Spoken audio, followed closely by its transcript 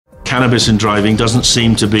cannabis in driving doesn't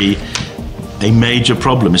seem to be a major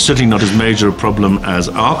problem. It's certainly not as major a problem as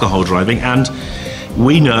alcohol driving, and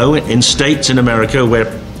we know in states in America where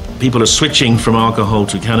people are switching from alcohol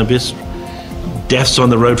to cannabis, deaths on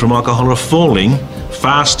the road from alcohol are falling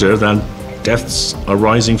faster than deaths are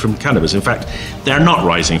rising from cannabis. In fact, they're not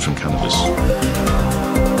rising from cannabis.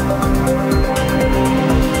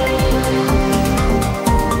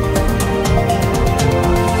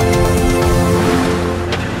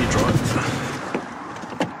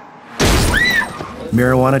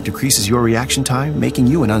 Marijuana decreases your reaction time, making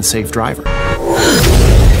you an unsafe driver.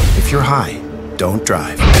 If you're high, don't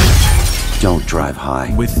drive. Don't drive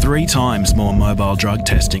high. With 3 times more mobile drug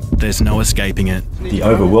testing, there's no escaping it. The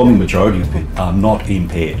overwhelming majority of people are not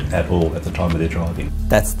impaired at all at the time of their driving.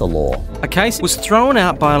 That's the law. A case was thrown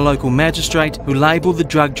out by a local magistrate who labelled the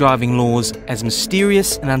drug driving laws as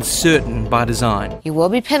mysterious and uncertain by design. You will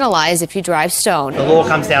be penalised if you drive stoned. The law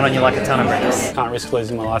comes down on you like a ton of bricks. Can't risk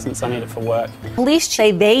losing my licence, I need it for work. Police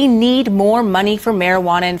say they need more money for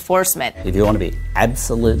marijuana enforcement. If you want to be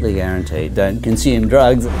absolutely guaranteed, don't consume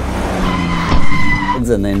drugs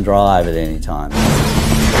and then drive at any time.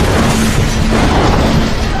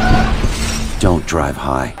 Don't drive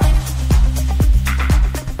high.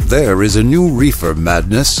 There is a new reefer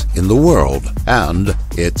madness in the world, and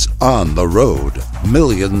it's on the road.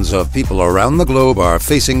 Millions of people around the globe are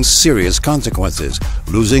facing serious consequences,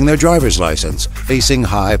 losing their driver's license, facing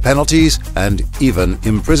high penalties, and even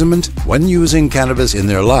imprisonment when using cannabis in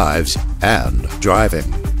their lives and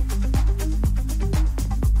driving.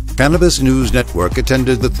 Cannabis News Network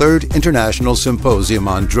attended the 3rd International Symposium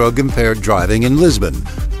on Drug-Impaired Driving in Lisbon.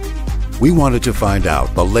 We wanted to find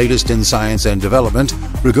out the latest in science and development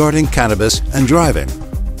regarding cannabis and driving.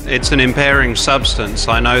 It's an impairing substance.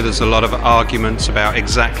 I know there's a lot of arguments about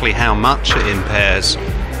exactly how much it impairs,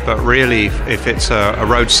 but really if it's a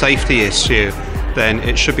road safety issue, then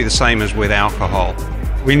it should be the same as with alcohol.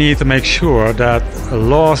 We need to make sure that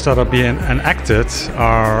laws that are being enacted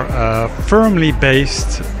are firmly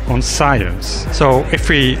based on science. So if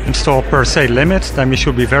we install per se limits, then we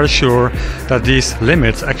should be very sure that these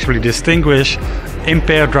limits actually distinguish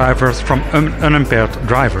impaired drivers from unimpaired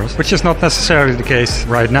drivers, which is not necessarily the case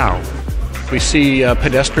right now. We see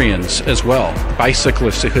pedestrians as well,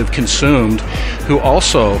 bicyclists who have consumed, who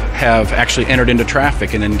also have actually entered into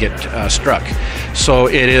traffic and then get struck. So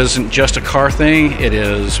it isn't just a car thing, it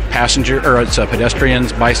is it's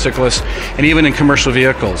pedestrians, bicyclists, and even in commercial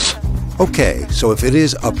vehicles. Okay, so if it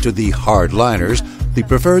is up to the hardliners, the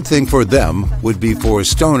preferred thing for them would be for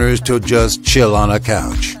stoners to just chill on a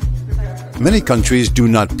couch. Many countries do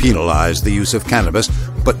not penalize the use of cannabis,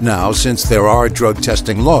 but now, since there are drug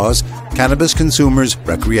testing laws, cannabis consumers,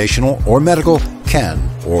 recreational or medical, can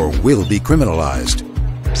or will be criminalized.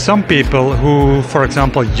 Some people who, for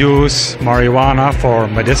example, use marijuana for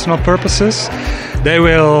medicinal purposes, they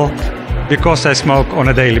will, because they smoke on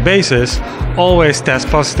a daily basis, always test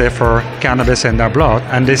positive for cannabis in their blood,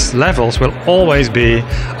 and these levels will always be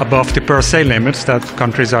above the per se limits that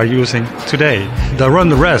countries are using today. They run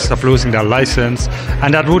the risk of losing their license,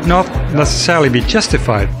 and that would not necessarily be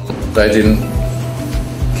justified. They didn't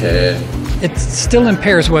care. It still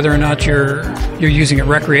impairs whether or not you're using it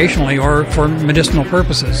recreationally or for medicinal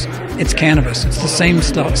purposes. It's cannabis. It's the same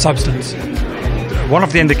substance. One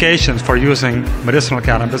of the indications for using medicinal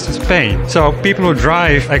cannabis is pain. So people who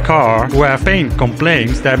drive a car who have pain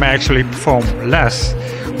complaints, they may actually perform less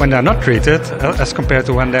when they're not treated as compared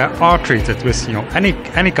to when they are treated with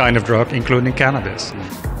any kind of drug, including cannabis.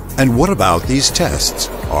 And what about these tests?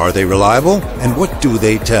 Are they reliable, and what do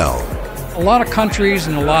they tell? A lot of countries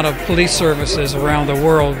and a lot of police services around the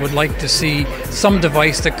world would like to see some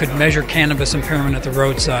device that could measure cannabis impairment at the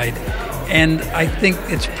roadside. And I think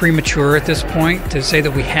it's premature at this point to say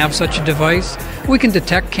that we have such a device. We can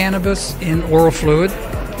detect cannabis in oral fluid,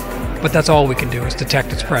 but that's all we can do is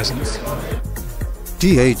detect its presence.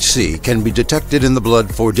 THC can be detected in the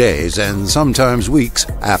blood for days and sometimes weeks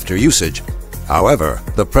after usage. However,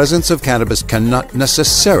 the presence of cannabis cannot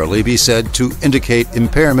necessarily be said to indicate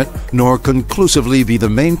impairment nor conclusively be the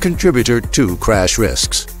main contributor to crash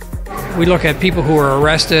risks. We look at people who are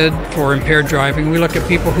arrested for impaired driving. We look at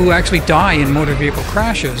people who actually die in motor vehicle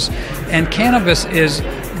crashes. And cannabis is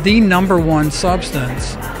the #1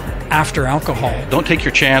 substance after alcohol. Don't take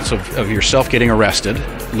your chance of yourself getting arrested,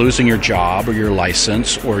 losing your job or your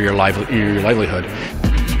license or your livelihood.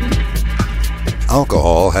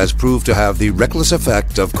 Alcohol has proved to have the reckless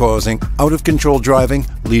effect of causing out-of-control driving,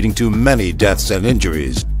 leading to many deaths and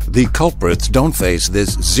injuries. The culprits don't face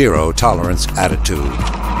this zero-tolerance attitude.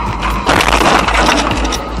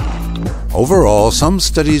 Overall, some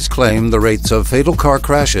studies claim the rates of fatal car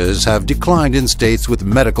crashes have declined in states with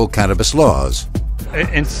medical cannabis laws.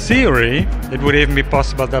 In theory, it would even be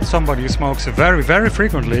possible that somebody who smokes very, very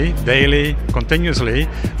frequently, daily, continuously,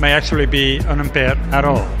 may actually be unimpaired at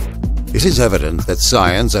all. It is evident that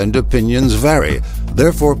science and opinions vary.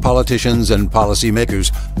 Therefore, politicians and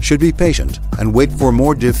policymakers should be patient and wait for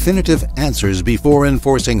more definitive answers before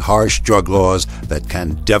enforcing harsh drug laws that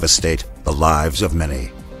can devastate the lives of many.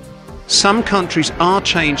 Some countries are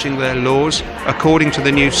changing their laws according to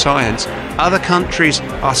the new science. Other countries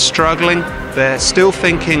are struggling. They're still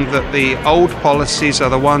thinking that the old policies are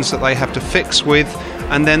the ones that they have to fix with,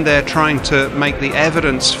 and then they're trying to make the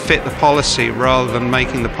evidence fit the policy rather than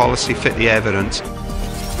making the policy fit the evidence.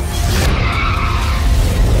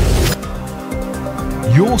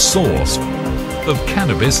 Your source of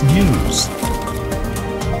cannabis news.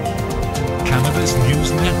 Cannabis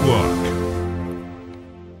News Network.